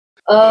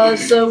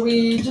So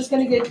we're just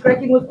going to get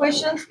cracking with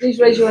questions. Please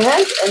raise your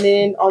hand and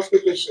then ask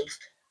your questions.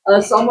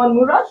 Salmaan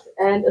Moerat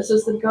and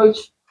assistant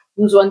coach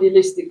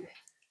Mzwandile.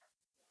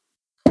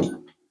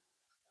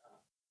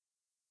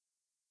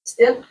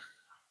 Still?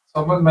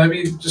 Salmaan,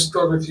 maybe just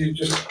start with you.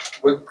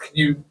 Just what can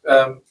you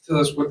tell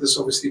us what this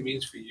obviously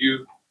means for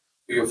you,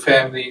 for your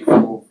family?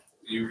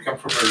 You come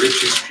from a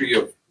rich history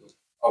of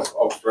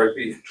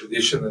rugby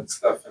tradition and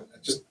stuff, and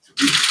just to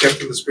be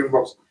captain of the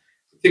Springboks,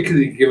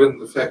 particularly given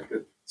the fact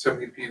that so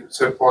many people,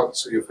 so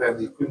parts of your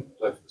family couldn't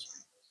play for the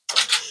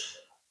Springboks.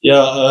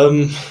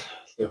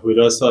 Where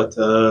do I start?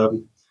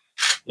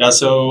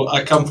 So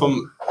I come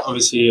from,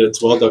 obviously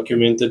it's well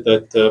documented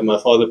that my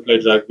father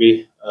played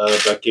rugby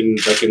back in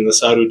the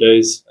Saru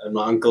days, and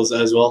my uncles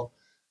as well.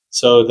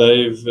 So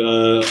they've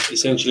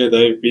essentially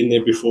they've been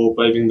there before,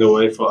 paving the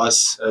way for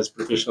us as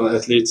professional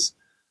athletes.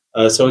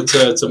 So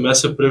it's a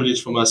massive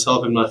privilege for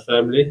myself and my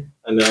family,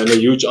 and a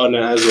huge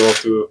honor as well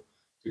to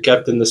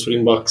captain the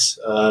Springboks.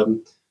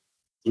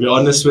 To be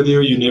honest with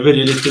you, you never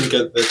really think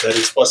that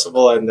it's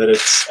possible and that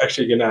it's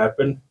actually going to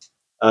happen.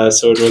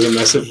 So it was a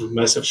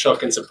massive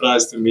shock and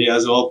surprise to me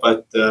as well,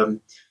 but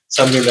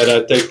something that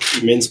I take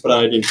immense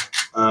pride in.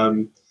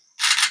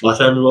 My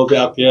family will be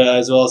up here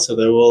as well, so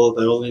they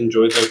will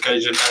enjoy the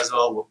occasion as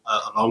well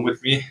along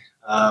with me.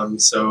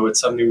 So it's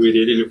something we're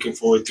really looking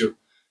forward to.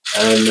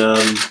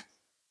 And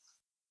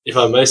if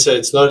I may say,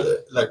 it's not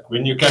like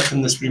when you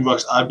captain the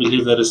Springboks, I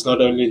believe that it's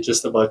not only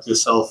just about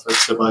yourself.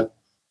 It's about,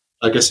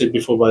 like I said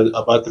before,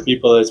 about the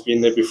people that's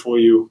been there before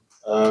you,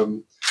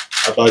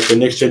 about the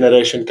next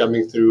generation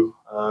coming through.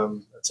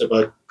 It's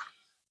about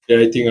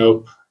creating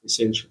hope,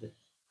 essentially.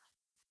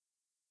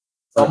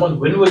 Salmaan,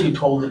 when were you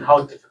told and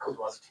how difficult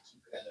was it to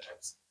keep it in the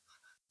hands?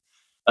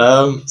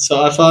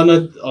 So I found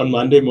it on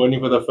Monday morning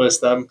for the first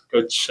time.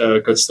 Coach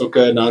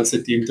Stocker announced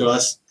the team to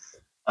us.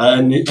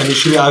 And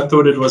initially I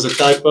thought it was a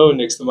typo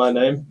next to my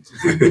name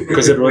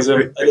because it was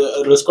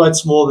quite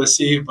small, the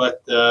C,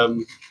 but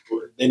then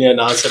he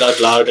announced it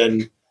out loud,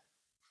 and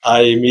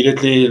I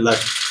immediately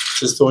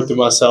just thought to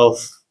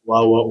myself,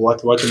 wow,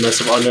 what a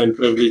massive honor and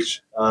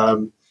privilege.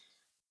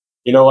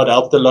 What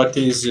helped a lot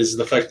is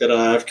the fact that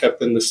I have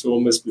captained the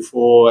Stormers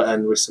before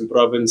and Western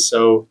Province,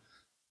 so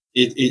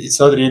it's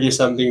not really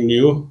something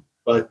new,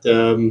 but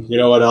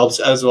what helps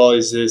as well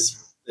is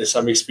there's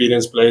some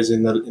experienced players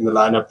in the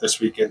lineup this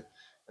weekend.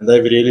 And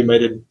they've really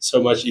made it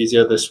so much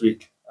easier this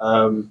week.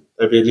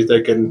 They've really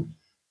taken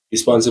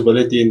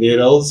responsibility in their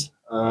roles.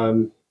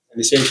 And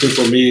essentially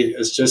for me,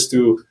 it's just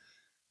to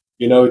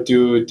make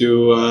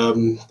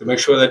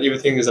sure that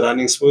everything is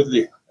running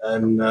smoothly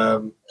and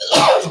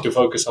to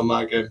focus on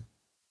my game.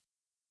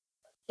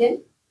 Okay.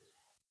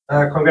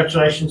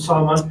 Congratulations,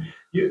 Salmaan.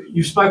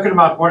 You've spoken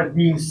about what it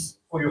means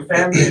for your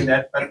family and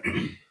that, but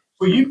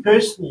for you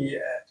personally,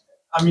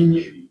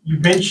 you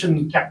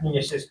mentioned captaining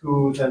SS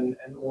schools and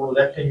all of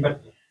that thing,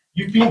 but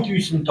you've been through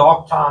some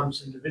dark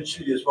times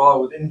individually as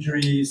well, with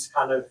injuries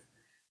kind of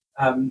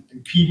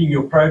impeding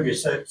your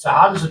progress. So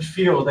how does it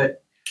feel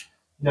that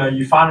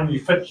you finally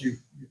fit,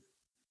 you've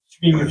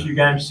stringing a few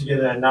games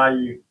together, and now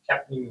you're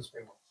captaining the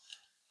Springboks?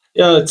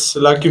 Yeah, it's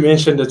like you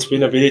mentioned, it's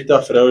been a very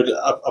tough road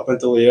up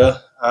until here.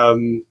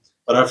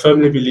 But I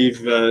firmly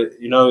believe,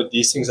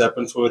 these things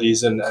happen for a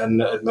reason,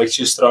 and it makes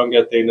you stronger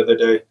at the end of the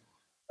day.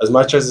 As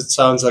much as it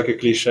sounds like a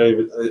cliche,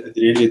 it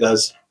really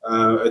does.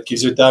 It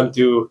gives you time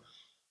to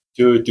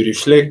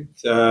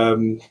reflect,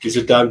 gives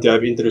you time to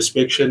have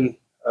introspection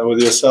with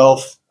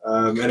yourself,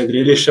 and it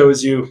really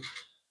shows you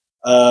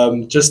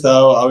just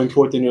how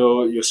important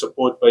your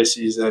support base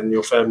is and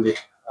your family.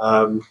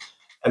 And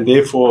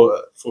therefore,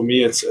 for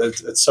me, it's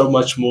so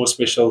much more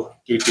special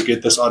to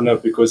get this honor,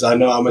 because I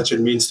know how much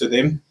it means to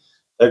them.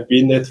 They've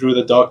been there through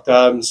the dark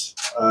times.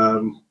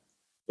 I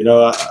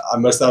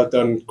missed out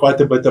on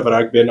quite a bit of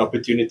rugby and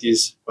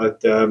opportunities,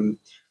 but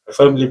I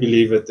firmly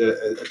believe it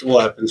all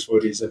happens for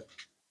a reason.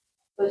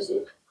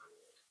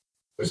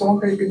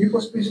 Salmaan, can you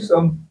possibly just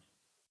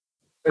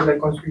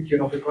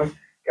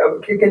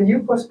can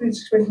you possibly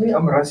explain to me?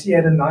 Rassi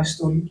had a nice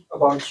story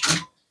about you,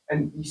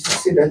 and he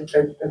said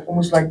that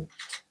almost like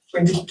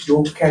painted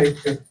your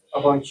character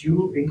about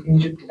you being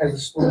injured as a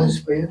Stormers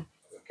player,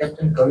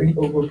 captain going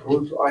over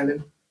abroad to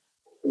Ireland.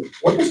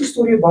 What was the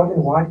story about,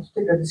 and why did you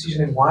take that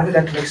decision, and why did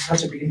that make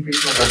such a big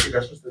impression on Rassi?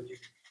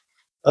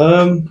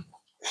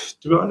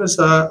 To be honest,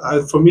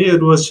 for me,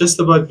 it was just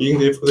about being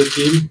there for the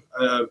team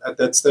at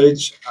that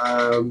stage.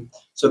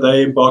 So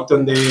they embarked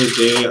on the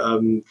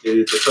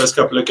first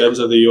couple of games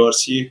of the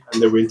URC,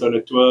 and they went on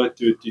a tour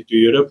to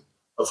Europe,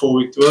 a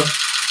 4-week tour.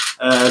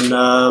 And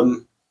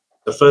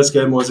the first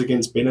game was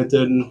against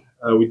Benetton.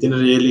 We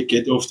didn't really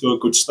get off to a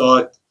good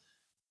start.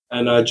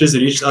 And I just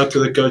reached out to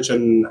the coach,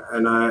 and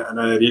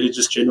I really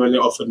just genuinely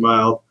offered my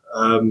help.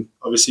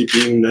 Obviously,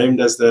 being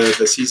named as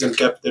the season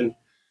captain,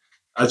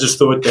 I just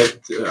thought that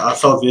I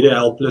felt very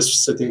helpless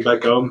sitting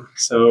back home.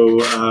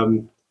 So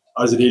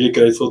I was really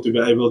grateful to be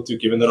able to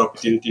give them that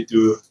opportunity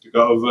to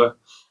go over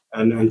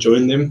and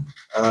join them.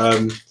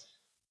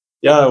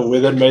 yeah,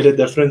 whether it made a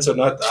difference or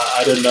not,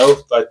 I don't know.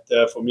 But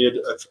for me,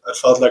 I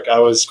felt like I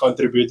was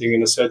contributing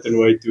in a certain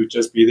way to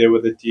just be there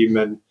with the team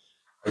and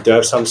to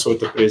have some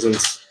sort of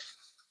presence.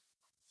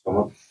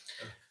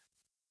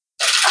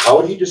 How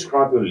would you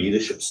describe your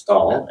leadership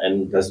style,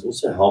 and does it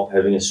also help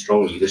having a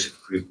strong leadership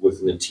group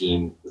within the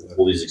team with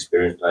all these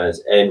experienced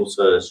players and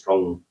also a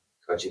strong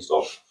coaching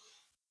staff?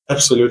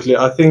 Absolutely.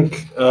 I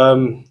think,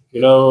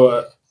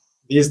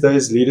 these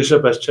days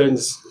leadership has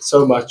changed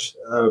so much.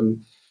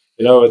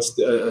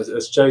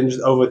 It's changed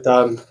over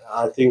time.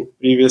 I think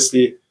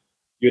previously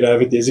you'd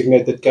have a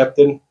designated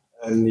captain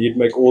and he'd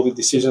make all the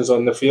decisions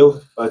on the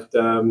field. But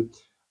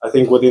I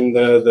think within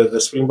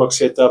the Springbok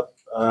setup,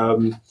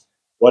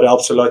 what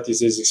helps a lot is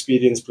there's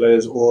experienced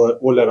players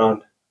all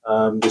around.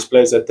 There's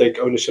players that take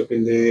ownership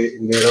in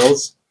their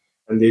roles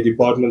and their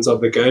departments of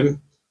the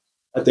game.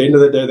 At the end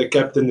of the day, the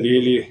captain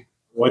really,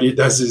 what he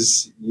does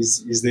is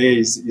he's there.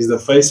 He's the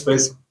face.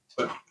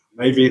 But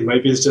maybe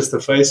it's just the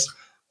face,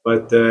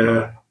 but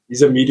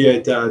he's a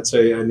mediator, I'd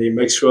say, and he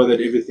makes sure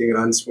that everything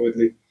runs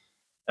smoothly.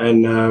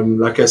 And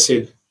like I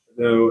said,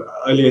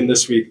 earlier in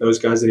this week, those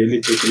guys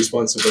really took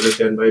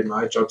responsibility and made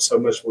my job so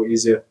much more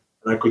easier.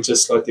 And I could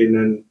just slot in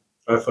and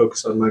try to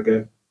focus on my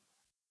game.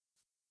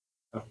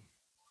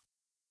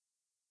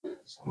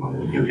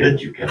 When you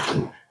heard you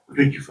captain, who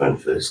did you phone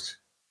first?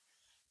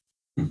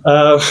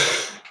 I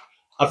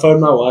phoned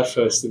my wife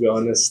first, to be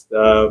honest.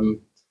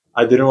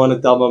 I didn't want to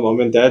tell my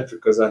mom and dad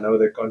because I know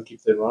they can't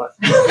keep their mouth.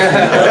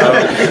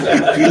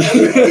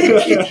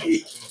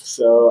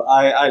 So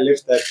I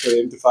left that for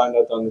them to find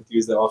out on a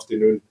Tuesday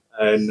afternoon.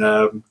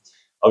 And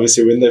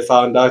obviously, when they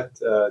found out,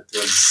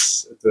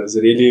 it was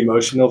really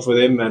emotional for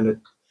them.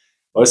 And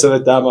most of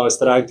the time, I was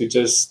trying to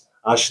just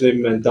hush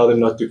them and tell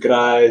them not to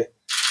cry.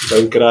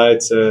 Don't cry.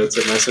 It's a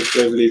massive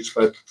privilege,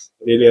 but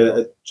really,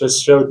 it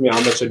just showed me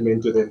how much it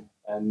meant to them.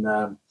 And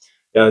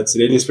yeah, it's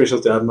really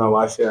special to have my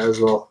wife here as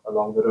well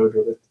along the road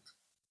with it.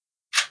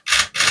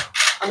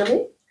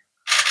 Annelie?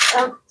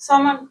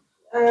 Salmaan,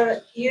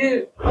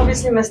 you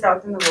obviously missed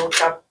out in the World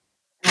Cup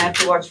and had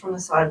to watch from the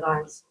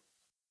sidelines.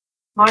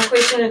 My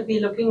question would be,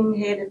 looking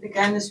ahead at the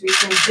game this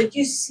weekend, did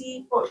you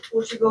see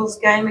Portugal's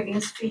game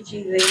against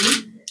Fiji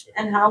then?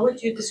 And how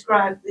would you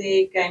describe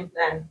their game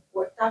plan?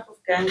 What type of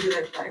game do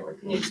they play? What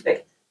can you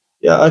expect?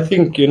 Yeah, I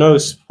think,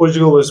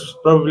 Portugal was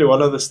probably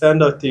one of the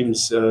standout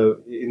teams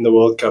in the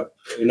World Cup.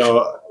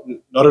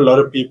 Not a lot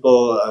of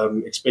people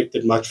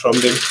expected much from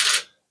them.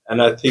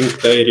 And I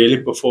think they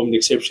really performed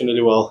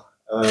exceptionally well.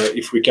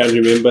 If we can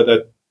remember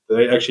that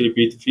they actually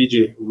beat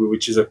Fiji,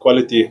 which is a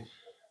quality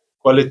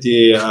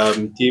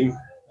team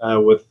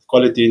with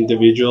quality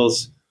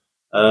individuals.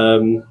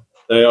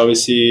 They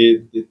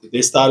obviously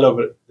their style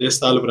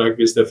of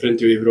rugby is different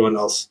to everyone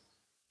else.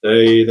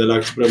 They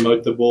like to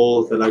promote the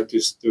ball. They like to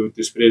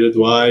spread it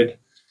wide.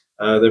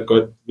 They've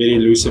got very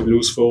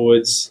loose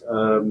forwards.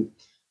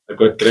 They've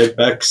got great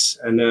backs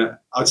and an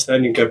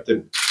outstanding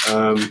captain.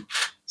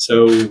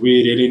 So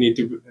we really need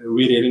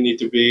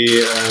to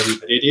be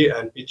ready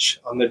and pitch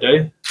on the day.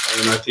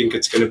 And I think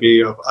it's going to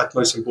be of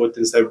utmost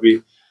importance that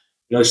we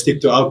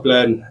stick to our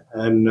plan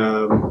and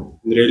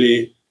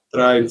really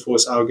try and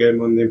force our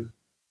game on them.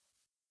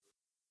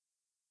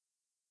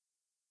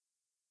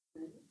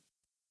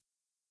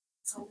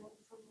 So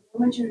from the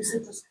moment you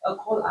received a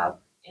call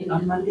up and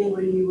on Monday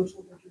when you were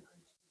told that you're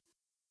going to,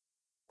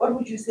 what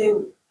would you say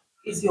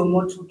is your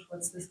motto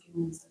towards this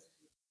game?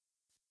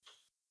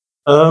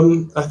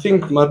 I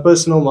think my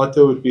personal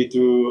motto would be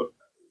to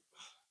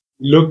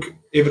look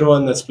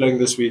everyone that's playing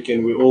this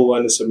weekend. We all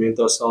want to cement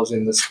ourselves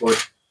in the squad,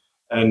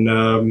 and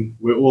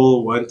we're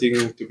all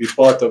wanting to be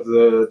part of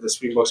the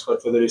Springbok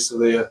squad for the rest of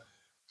the year.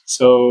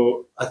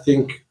 So I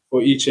think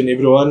for each and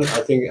everyone,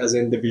 I think as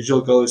an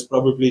individual goal is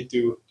probably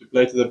to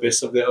play to the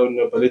best of their own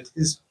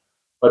abilities.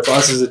 But for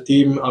us as a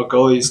team, our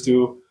goal is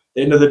to, at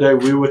the end of the day,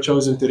 we were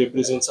chosen to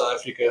represent South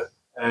Africa,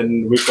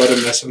 and we've got a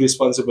massive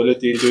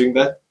responsibility in doing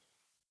that.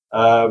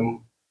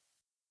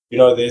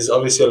 There's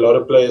obviously a lot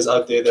of players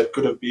out there that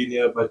could have been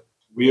here, but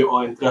we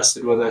are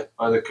entrusted with that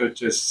by the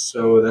coaches.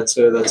 So that's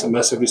a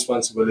massive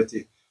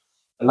responsibility.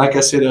 And like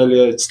I said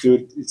earlier, it's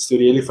to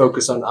really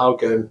focus on our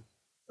game,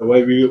 the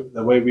way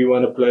we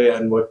want to play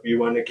and what we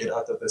want to get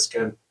out of this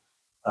game.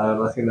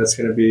 I think that's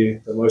going to be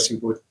the most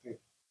important thing.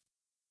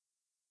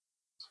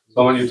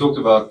 Salmaan, you talked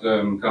about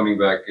coming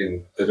back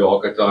in the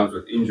darker times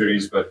with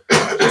injuries, but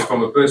just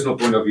from a personal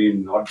point of view,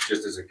 not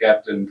just as a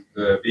captain,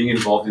 being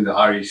involved in the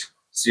Irish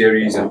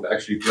series and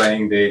actually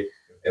playing there,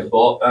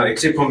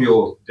 except from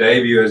your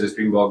debut as a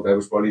Springbok, that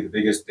was probably the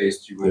biggest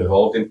test you were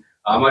involved in.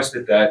 How much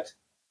did that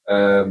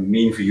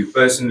mean for you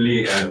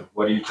personally, and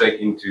what do you take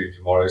into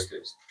tomorrow's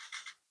test?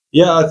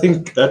 Yeah, I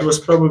think that was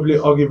probably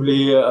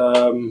arguably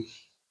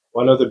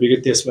one of the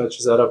bigger test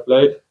matches that I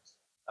played.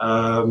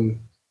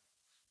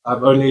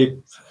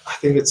 I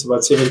think it's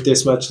about 7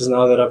 test matches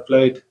now that I've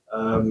played,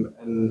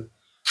 and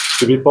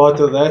to be part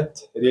of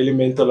that really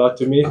meant a lot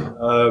to me.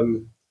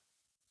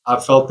 I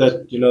felt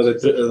that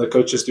the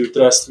coaches do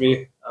trust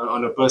me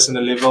on a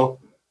personal level,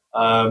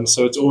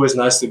 so it's always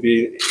nice to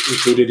be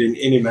included in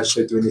any match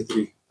day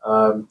 23.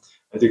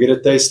 And to get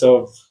a taste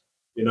of,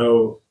 you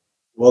know,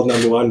 world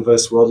number one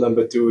versus world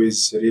number two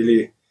is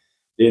really,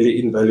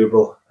 really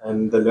invaluable.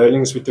 And the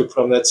learnings we took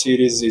from that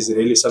series is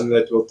really something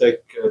that we'll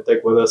take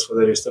with us for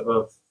the rest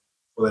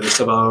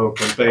of our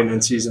campaign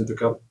and season to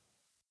come.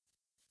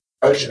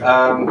 Coach,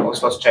 obviously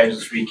lots of changes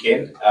this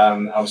weekend.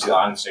 Obviously the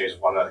Iron Series is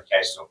one of the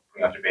cases of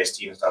putting out your best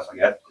team and stuff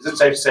like that. Is it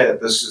safe to say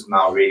that this is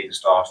now really the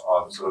start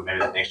of sort of maybe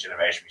the next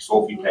generation? We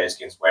saw a few players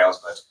against Wales,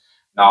 but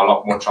now a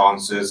lot more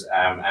chances.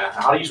 And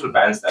how do you sort of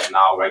balance that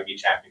now, rugby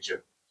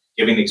championship,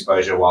 giving the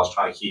exposure whilst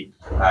trying to keep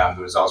the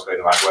results going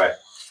the right way?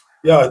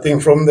 Yeah, I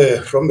think from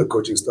the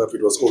coaching staff,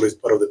 it was always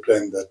part of the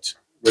plan that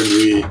when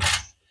we,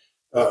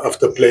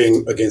 after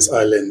playing against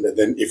Ireland, and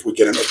then if we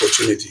get an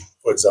opportunity,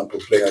 for example,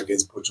 playing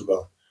against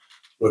Portugal,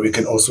 where we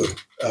can also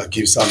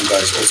give some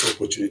guys also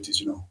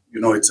opportunities. You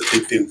know, it's a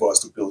big thing for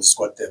us to build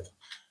squad depth.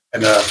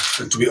 And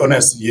to be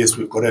honest, yes,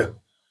 we've got a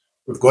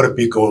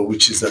big goal,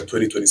 which is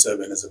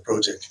 2027 as a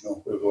project. You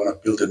know, we want to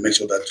build and make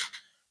sure that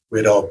we're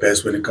at our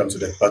best when it comes to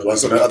that. But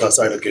once on the other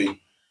side again,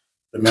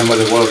 remember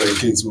the world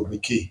rankings will be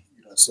key.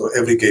 You know, so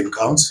every game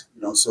counts.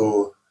 You know,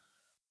 so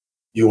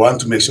you want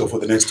to make sure for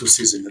the next 2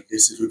 seasons, at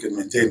least if we can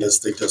maintain that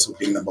status of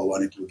being number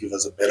one, it will give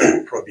us a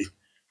better, probably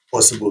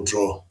possible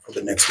draw for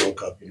the next World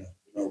Cup. You know,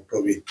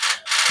 probably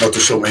not to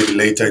show maybe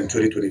later in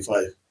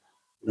 2025. You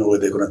know, where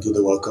they're going to do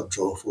the World Cup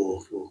draw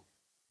for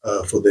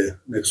the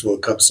next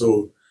World Cup.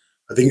 So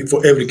I think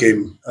for every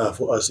game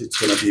for us, it's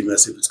going to be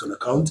massive. It's going to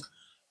count.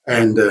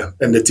 And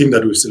the team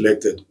that we've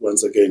selected,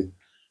 once again,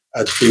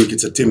 I think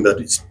it's a team that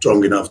is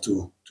strong enough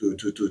to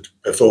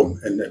perform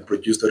and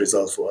produce the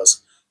results for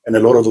us. And a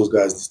lot of those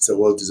guys, it's a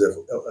well-deserved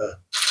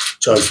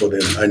chance for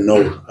them. I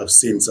know, I've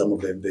seen some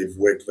of them. They've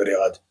worked very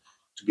hard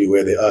to be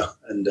where they are.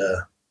 And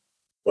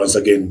once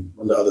again,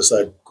 on the other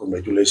side,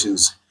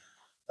 congratulations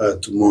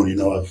to Moon. You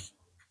know,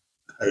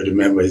 I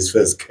remember his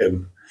first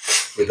camp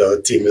with our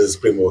team as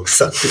Springboks.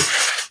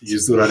 He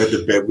used to run at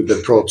the back with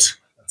the props.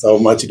 That's how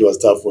much it was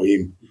tough for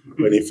him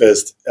when he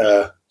first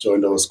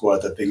joined our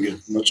squad. I think, I'm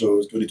not sure it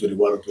was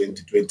 2021 or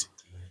 2020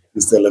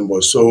 in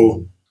Stellenbosch.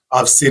 So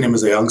I've seen him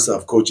as a youngster.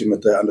 I've coached him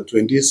at the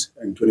under-20s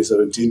in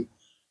 2017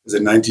 as a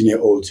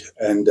 19-year-old.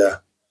 And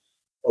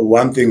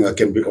one thing I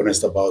can be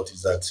honest about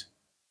is that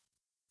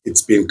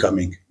it's been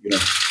coming. You know,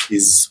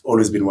 he's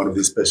always been one of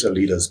these special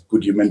leaders,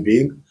 good human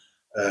being.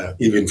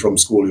 Even from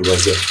school, he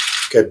was a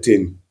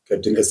captain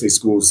SA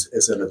schools,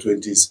 SA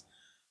under-20s.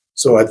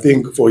 So I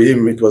think for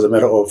him, it was a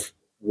matter of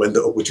when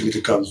the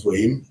opportunity comes for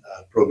him,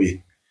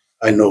 probably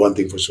I know one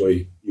thing for sure,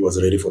 he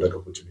was ready for that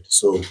opportunity.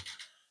 So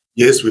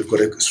yes, we've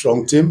got a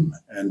strong team,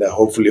 and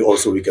hopefully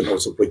also we can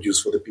also produce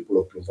for the people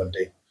of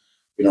Bloemfontein.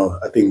 You know,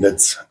 I think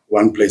that's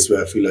one place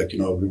where I feel like, you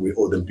know, we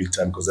owe them big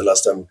time, because the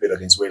last time we played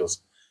against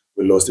Wales,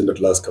 we lost in that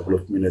last couple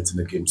of minutes in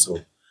the game. So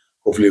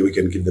hopefully we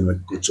can give them a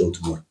good show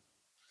tomorrow.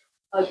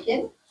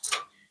 Okay.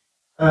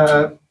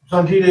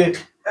 Mzwandile,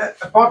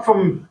 apart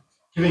from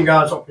giving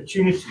guys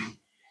opportunity,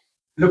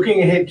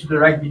 looking ahead to the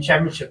Rugby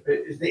Championship,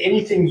 is there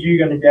anything you're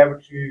going to be able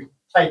to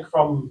take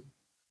from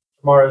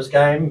tomorrow's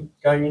game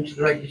going into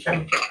the Rugby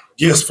Championship?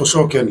 Yes, for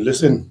sure, Ken.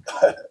 Listen,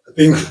 I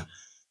think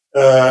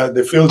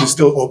the field is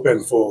still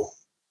open for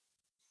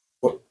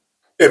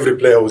every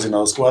player who's in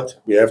our squad.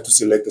 We have to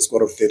select a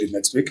squad of 30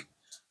 next week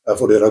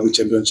for the Rugby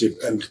Championship.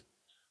 And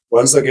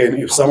once again,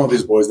 if some of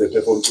these boys, they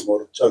perform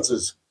tomorrow,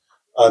 chances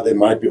they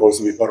might be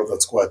also be part of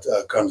that squad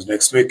comes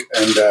next week.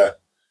 And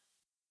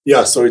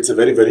yeah, so it's a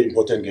very, very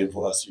important game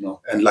for us, you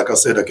know. And like I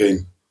said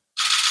again,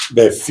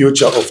 the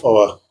future of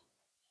our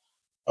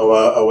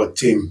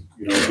team,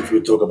 you know, if you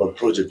talk about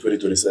Project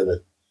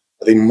 2027,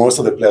 I think most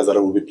of the players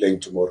that will be playing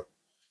tomorrow,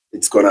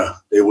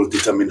 they will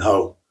determine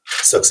how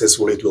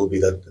successful it will be,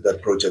 that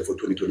project for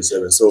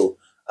 2027. So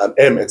I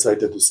am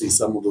excited to see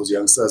some of those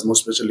youngsters,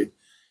 most especially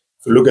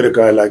if you look at a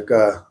guy like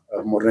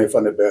Morne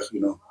van der Berg, you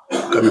know,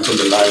 coming from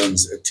the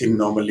Lions, a team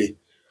normally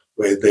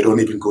where they don't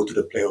even go to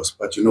the playoffs,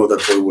 but you know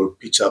that boy will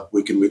pitch up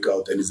week in, week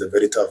out, and he's a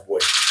very tough boy.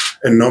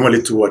 And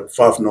normally to what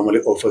Faf normally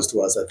offers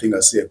to us, I think I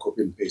see a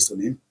copy and paste on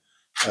him.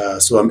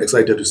 So I'm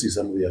excited to see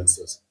some of the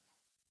youngsters.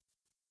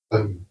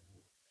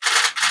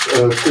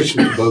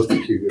 Question to both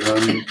of you.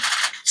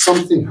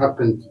 Something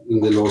happened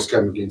in the last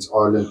game against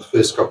Ireland, the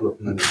first couple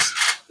of minutes,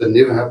 that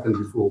never happened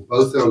before.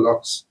 Both our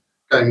locks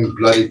came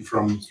bloodied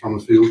from the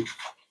field.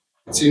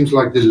 It seems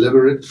like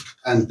deliberate,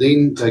 and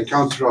then they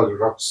counter our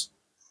rocks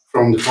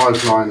from the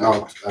 5-line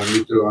out,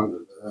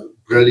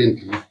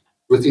 brilliantly,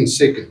 within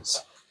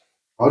seconds.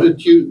 How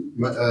did you,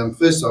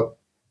 first up,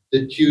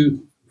 did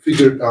you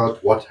figure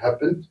out what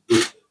happened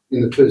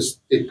in the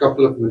first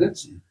couple of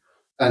minutes?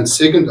 And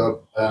second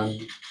up,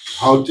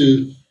 how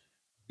to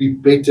be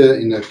better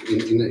in a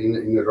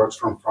rocks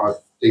from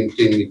 10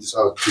 meters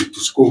out to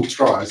score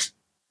tries,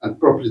 and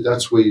probably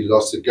that's where you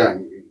lost the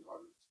game.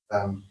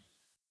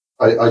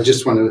 I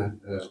just want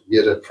to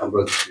hear that from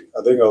both of you.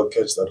 I think I'll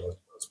catch that one.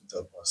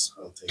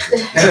 I'll take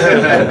it.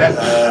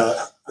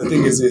 The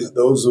thing is,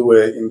 those who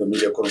were in the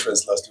media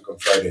conference last week on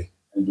Friday,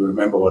 and you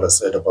remember what I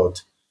said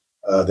about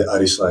the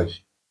Irish side.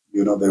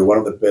 You know, they're one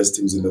of the best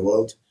teams in the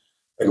world.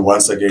 And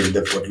once again,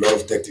 they've got a lot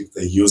of tactics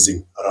they're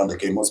using around the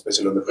game,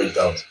 especially on the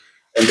breakdowns.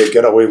 And they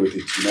get away with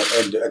it,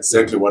 and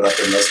exactly what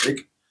happened last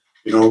week.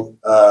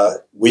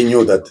 We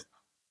knew that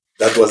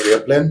that was their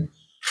plan.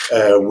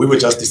 We were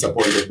just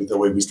disappointed with the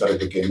way we started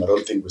the game. I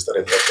don't think we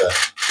started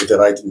with the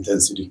right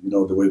intensity,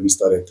 the way we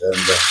started. And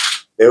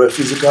they were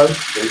physical,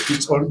 they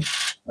pitched on.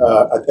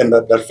 And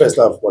that first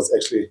half was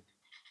actually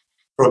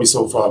probably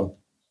so far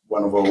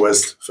one of our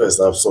worst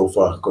first half so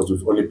far, because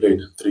we've only played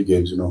 3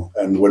 games,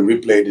 And when we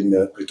played in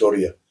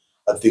Pretoria,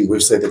 I think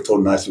we've set the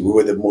tone nicely. We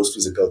were the most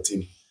physical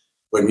team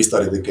when we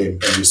started the game,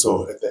 and we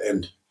saw at the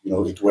end,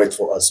 it worked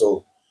for us.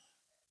 So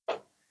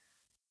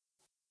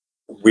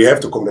we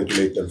have to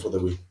congratulate them for the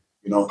win.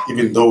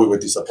 Even though we were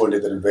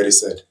disappointed and very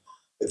sad,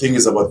 the thing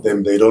is about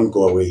them, they don't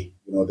go away.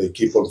 They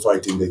keep on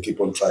fighting, they keep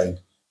on trying.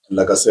 And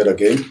like I said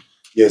again,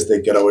 yes,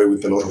 they get away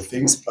with a lot of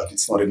things, but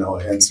it's not in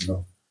our hands.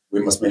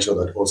 We must make sure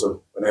that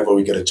also whenever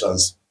we get a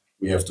chance,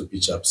 we have to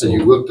pitch up. So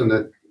you worked on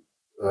that,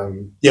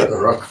 yeah, the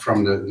rock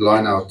from the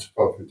line out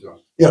part.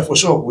 Yeah, for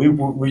sure. We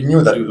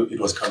knew that it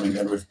was coming,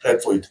 and we've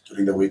prepared for it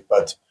during the week.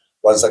 But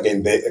once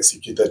again, they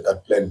executed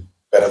that plan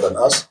better than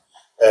us.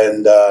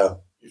 And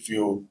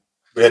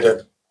we had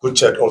a good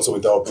chat also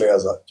with our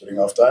players during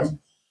halftime,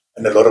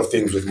 and a lot of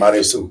things we've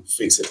managed to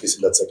fix, at least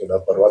in that second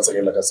half. But once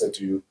again, like I said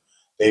to you,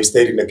 they've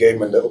stayed in the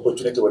game, and the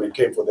opportunity when it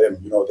came for them,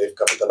 they've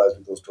capitalized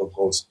with those drop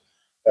goals,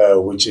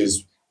 which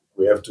is,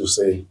 we have to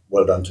say,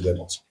 well done to them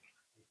also.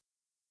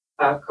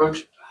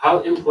 Coach, how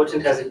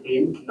important has it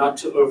been not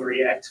to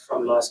overreact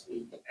from last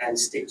week and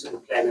stick to the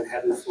plan and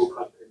having full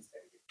confidence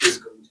that it is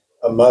going to?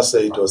 I must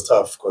say it was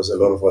tough, because a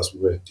lot of us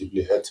were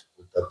deeply hurt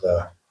with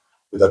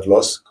that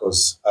loss,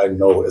 because I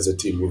know as a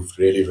team we've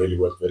really, really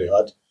worked very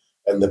hard,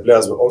 and the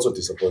players were also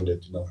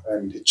disappointed,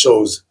 and it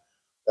shows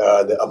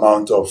the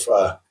amount of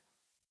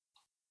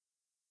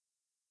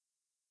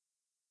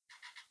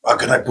how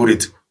can I put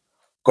it?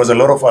 Because a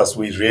lot of us,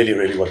 we really,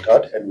 really worked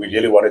hard, and we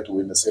really wanted to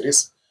win the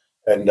series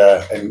and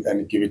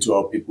give it to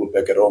our people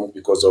back at home,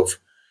 because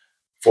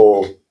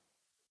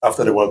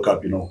after the World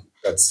Cup,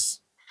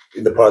 that's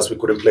in the past we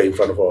couldn't play in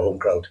front of our home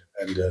crowd,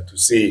 and to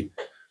see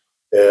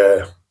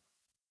the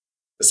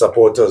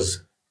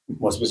supporters,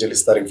 most especially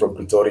starting from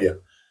Pretoria,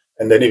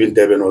 and then even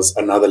Durban was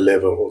another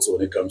level also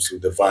when it comes to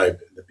the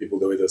vibe and the people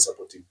the way they're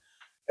supporting,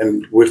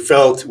 and we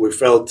felt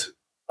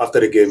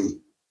after the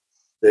game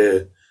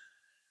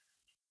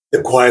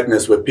the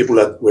quietness where people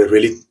were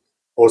really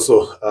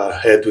also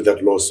hurt with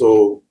that loss.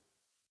 So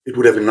it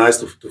would have been nice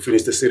to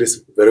finish the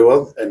series very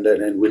well and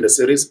win the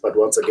series. But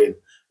once again,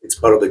 it's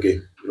part of the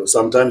game.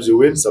 Sometimes you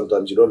win,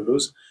 sometimes you don't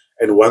lose.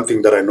 And one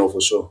thing that I know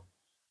for sure,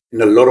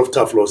 in a lot of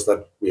tough losses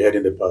that we had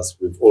in the past,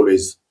 we've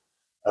always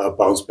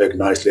bounced back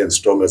nicely and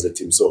strong as a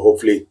team. So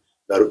hopefully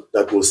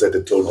that will set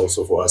the tone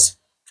also for us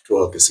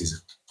throughout the season.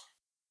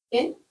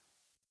 Ken?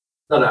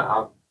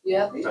 No. You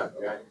happy?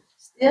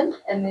 Stian,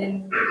 and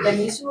then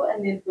Lamiso,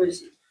 and then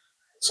Percy.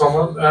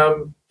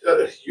 Salmaan,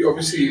 you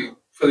obviously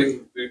filling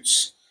the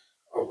boots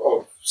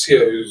of Sia,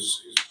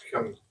 who's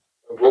become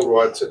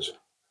worldwide such a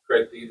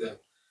great leader.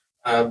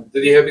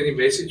 Did he have any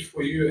message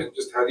for you, and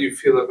just how do you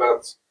feel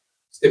about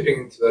stepping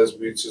into those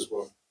boots as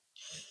well?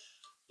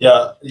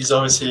 Yeah, he's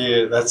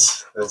obviously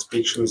that's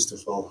big shoes to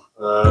fill.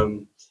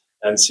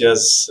 And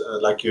Sia's,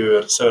 like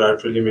you so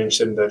rightfully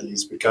mentioned, that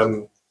he's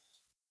become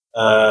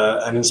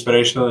an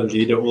inspirational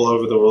leader all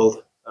over the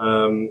world.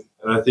 And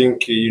I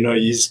think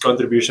his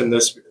contribution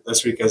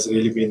this week has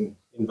really been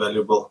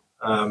invaluable.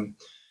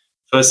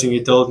 First thing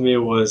he told me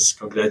was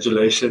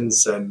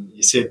congratulations, and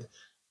he said,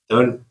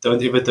 "Don't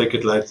ever take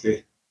it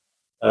lightly.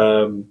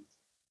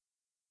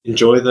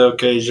 Enjoy the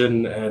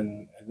occasion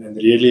and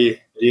really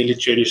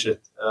cherish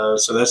it."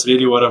 So that's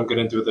really what I'm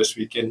going to do this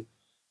weekend.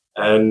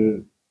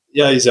 And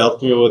yeah, he's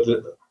helped me with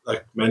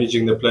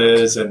managing the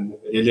players and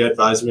really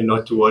advised me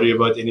not to worry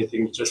about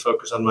anything, just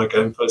focus on my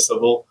game first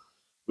of all,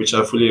 which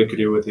I fully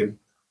agree with him.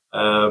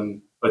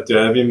 But to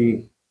have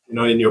him,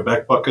 in your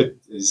back pocket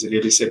is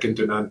really second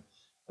to none.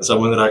 And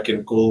someone that I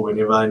can call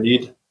whenever I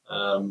need.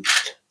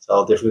 So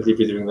I'll definitely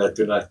be doing that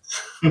tonight.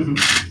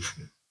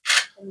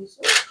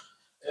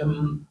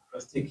 I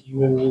think you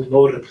will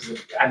know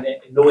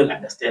and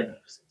understand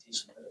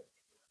representation,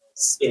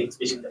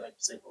 especially in the right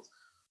circles.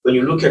 When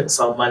you look at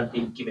Salmaan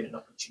being given an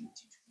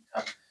opportunity to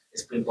become a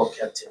Springbok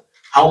captain,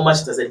 how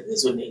much does it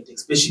resonate,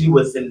 especially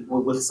with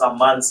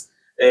Salmaan's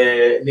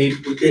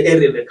the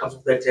area that comes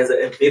with that has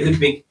a very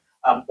big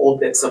All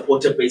Black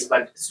supporter base,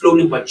 but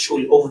slowly but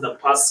surely over the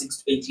past 6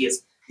 to 8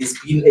 years, there's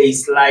been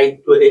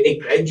a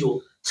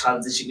gradual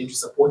transition into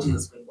supporting the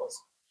Springboks.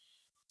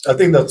 I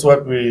think that's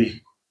what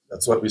we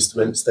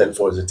stand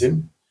for as a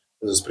team,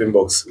 as the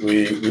Springboks.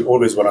 We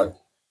always want to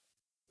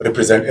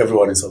represent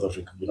everyone in South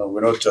Africa.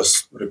 We're not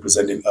just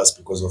representing us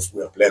because of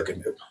we are black,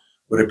 and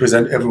we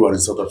represent everyone in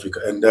South Africa.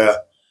 And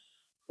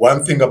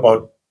one thing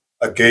about,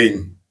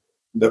 again,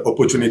 the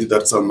opportunity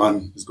that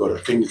Salmaan has got, I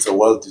think it's a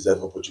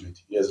well-deserved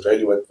opportunity. He has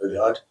really worked very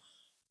hard.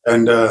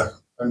 And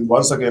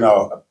once again,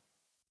 I'm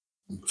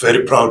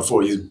very proud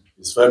for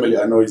his family.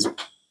 I know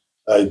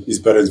his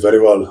parents very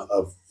well.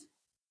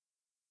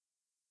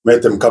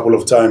 met them a couple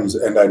of times,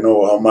 and I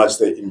know how much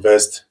they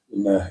invest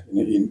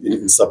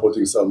in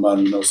supporting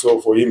Salmaan. So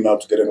for him now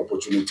to get an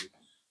opportunity,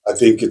 I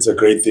think it's a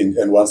great thing.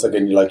 And once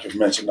again, like you've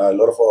mentioned, a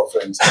lot of our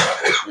friends,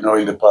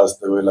 in the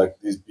past, they were like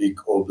these big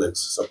All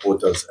Blacks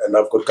supporters, and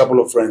I've got a couple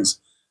of friends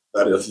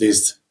that at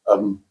least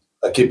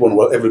I keep on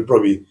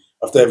probably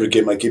after every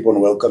game I keep on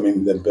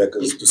welcoming them back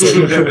to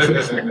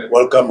say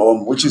welcome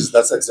home,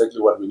 that's exactly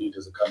what we need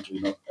as a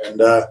country, And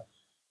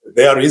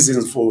there are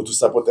reasons to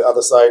support the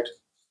other side.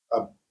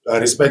 I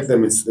respect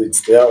them. It's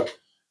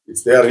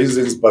their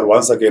reasons, but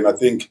once again, I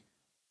think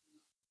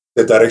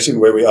the direction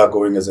where we are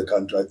going as a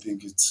country, I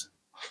think it's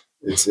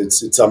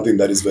something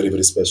that is very,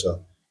 very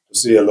special to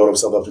see a lot of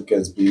South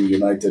Africans being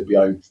united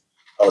behind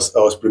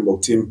our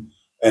Springbok team.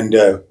 And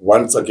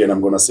once again, I'm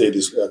going to say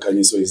this,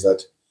 Kanyiso, is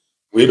that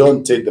we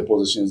don't take the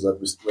positions where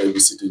we're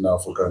sitting now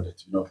for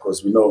granted,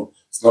 because we know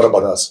it's not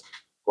about us.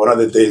 One of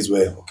the days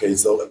where, okay,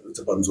 it's about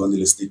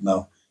Mzwandile stick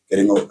now,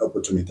 getting an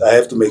opportunity. I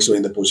have to make sure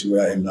in the position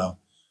where I am now,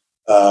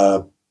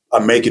 I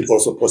make it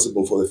also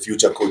possible for the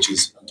future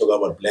coaches. I'm talking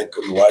about black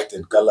and white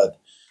and colored.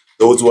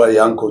 Those who are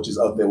young coaches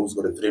out there who's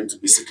got a dream to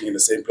be sitting in the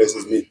same place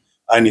as me,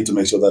 I need to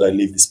make sure that I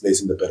leave this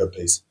place in the better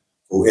place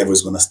for whoever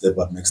is going to step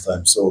up next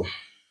time. So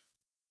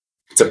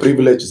it's a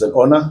privilege, it's an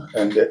honor,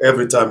 and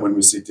every time when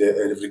we sit here,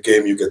 every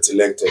game you get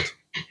selected,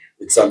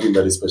 it's something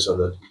that is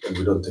special and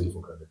we don't take it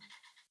for granted.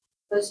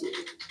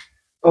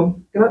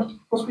 Can I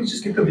possibly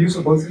just get the views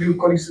of both of you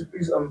colleagues,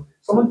 please?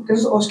 Someone, can I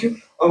just ask you,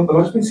 a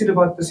lot has been said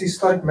about this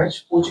historic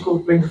match, Portugal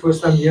playing the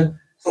first time here,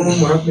 Salmaan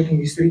Moerat making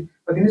history,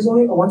 but then there's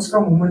only a one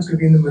strong woman who's going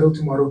to be in the middle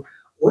tomorrow.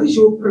 What is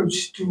your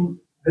approach to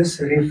this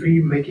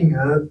referee making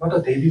her, not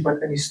a debut,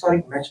 but an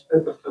historic match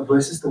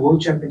versus the world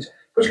champions?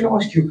 First, can I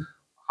ask you,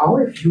 how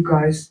have you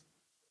guys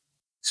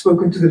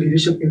spoken to the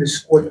leadership in the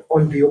squad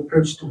on the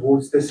approach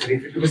towards this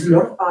referee? Because there's a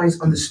lot of eyes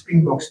on the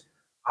Springboks,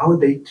 how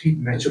they treat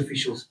match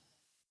officials.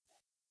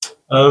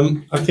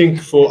 I think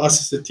for us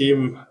as a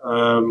team,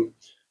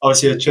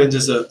 obviously it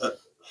changes. To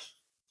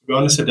be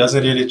honest, it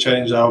doesn't really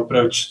change our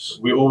approach.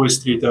 We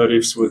always treat our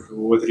refs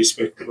with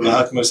respect, with the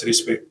utmost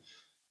respect.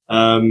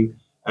 And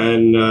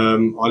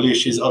Holly,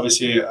 she's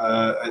obviously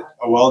a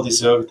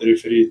well-deserved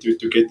referee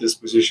to get this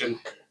position.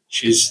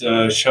 She's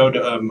showed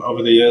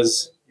over the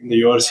years in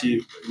the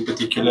URC in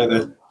particular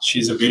that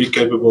she's a very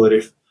capable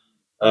ref.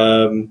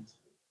 I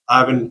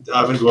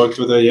haven't worked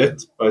with her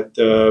yet, but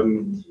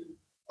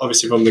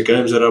obviously from the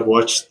games that I've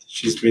watched,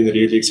 she's been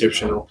really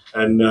exceptional.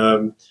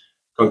 And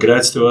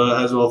congrats to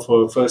her as well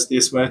for her first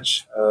test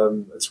match.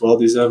 It's well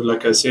deserved,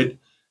 like I said.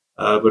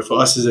 But for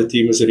us as a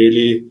team,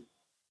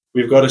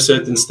 we've got a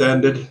certain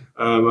standard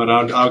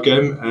around our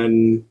game,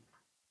 and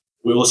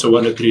we also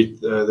want to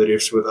treat the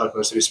refs with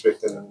utmost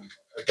respect, and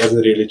it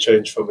doesn't really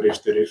change from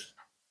ref to ref.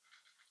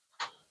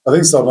 I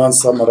think Salmaan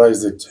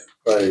summarized it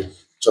by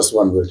just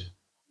one word: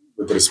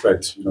 with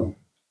respect.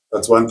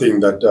 That's one thing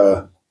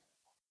that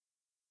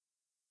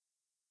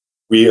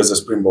we as a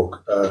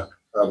Springbok,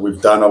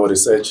 we've done our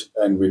research,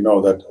 and we know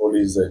that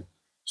Oli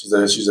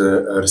she's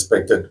a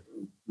respected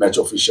match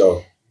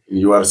official in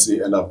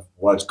URC, and I've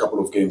watched a couple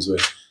of games where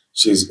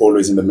she's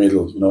always in the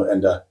middle,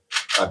 and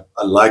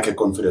I like her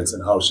confidence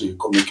and how she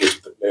communicates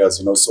with the players,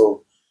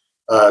 So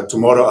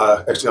tomorrow,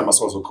 I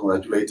must also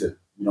congratulate her,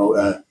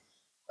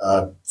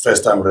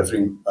 first time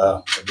refereeing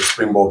the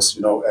Springboks,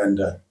 and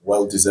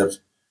well-deserved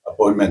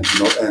appointment,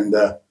 And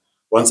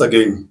once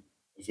again,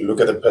 if you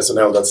look at the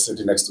personnel that's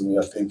sitting next to me,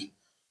 I think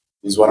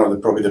he's one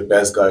of probably the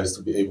best guys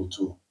to be able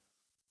to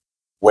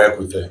work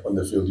with her on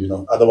the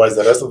field, Otherwise,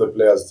 the rest of the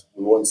players,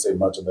 we won't say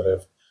much on the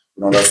ref.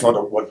 That's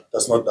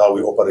not how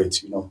we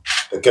operate,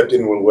 The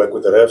captain will work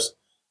with the refs.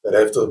 The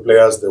ref to the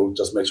players, they will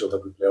just make sure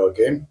that we play our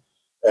game.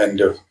 And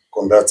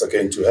congrats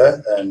again to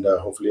her, and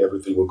hopefully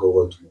everything will go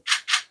well tomorrow.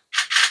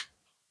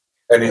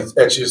 And it's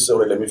actually,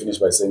 sorry, let me finish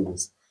by saying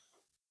this.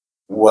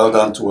 Well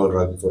done to World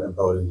Rugby for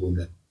empowering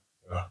women.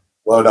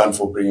 Well done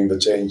for bringing the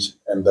change,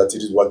 and that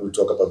it is what we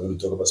talk about when we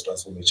talk about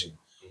transformation.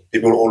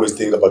 People always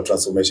think about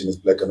transformation as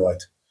black and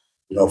white.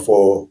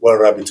 For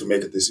World Rugby to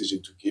make a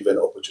decision to give an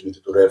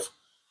opportunity to ref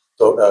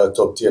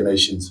top tier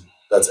nations,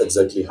 that's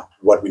exactly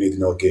what we need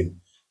in our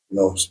game.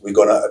 We're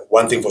gonna,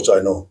 one thing for sure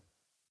I know,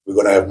 we're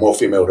gonna have more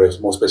female refs,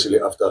 more especially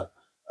after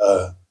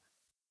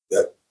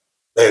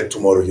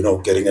tomorrow,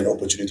 getting an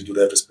opportunity to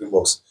ref the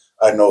Springboks.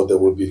 I know there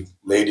will be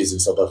ladies in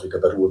South Africa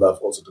that would love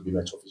also to be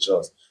match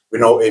officials. We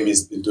know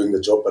Amy's been doing the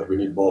job, but we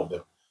need more of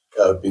them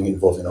being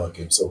involved in our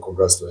game. So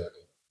congrats to her.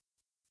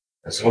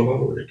 As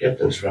someone with the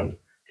captain's run,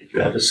 did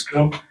you have a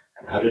scrum,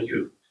 and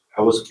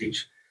how was the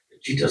pitch? The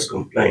Cheetahs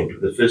complained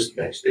with the first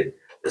match. They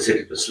said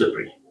it was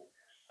slippery.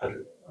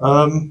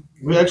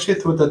 We actually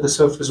thought that the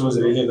surface was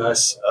really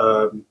nice.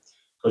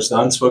 Coach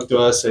Dan spoke to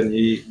us, and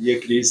he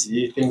agrees.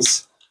 He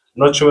thinks,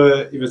 I'm not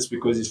sure if it's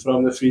because he's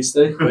from the Free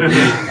State, but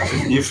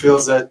he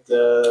feels that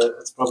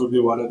it's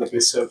probably one of the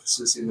best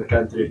surfaces in the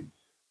country.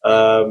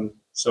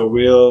 So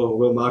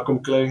we'll mark him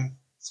claim.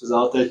 This is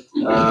out there.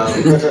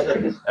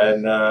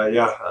 And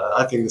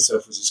I think the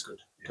surface is good.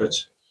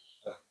 Coach.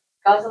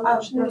 Guys,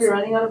 unfortunately, we're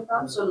running out of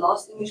time, so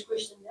last English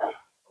question, yeah?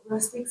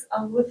 Rustics,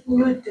 with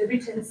new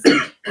debutants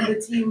in the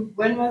team,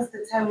 when was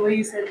the time where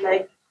you said,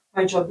 like,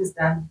 my job is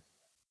done?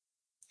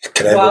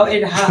 Wow,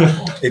 it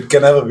happened. It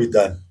can never be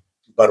done.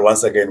 But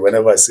once again,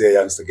 whenever I see a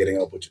youngster getting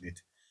an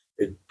opportunity,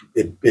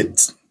 it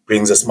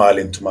brings a smile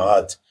into my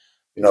heart,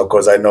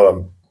 because I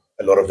know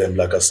a lot of them,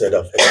 like I said,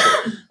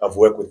 I've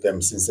worked with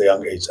them since a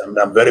young age.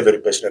 I'm very, very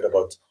passionate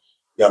about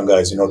young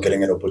guys,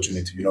 getting an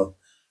opportunity,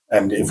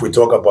 And if we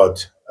talk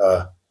about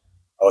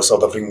our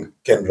South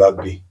African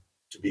rugby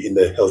to be in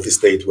the healthy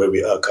state where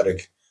we are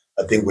currently,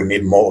 I think we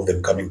need more of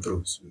them coming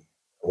through. So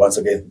once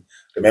again,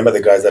 remember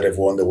the guys that have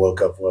won the World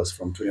Cup for us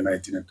from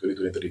 2019 and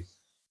 2023.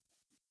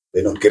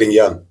 They're not getting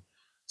young.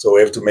 So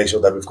we have to make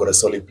sure that we've got a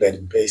solid plan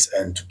in place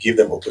and to give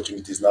them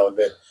opportunities now and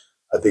then.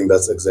 I think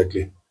that's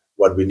exactly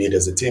what we need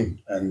as a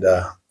team. And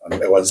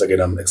once again,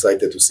 I'm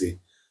excited to see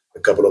a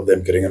couple of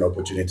them getting an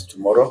opportunity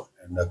tomorrow.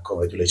 And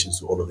congratulations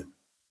to all of them.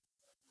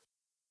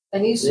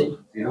 And is it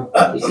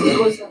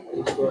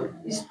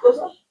goes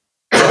up?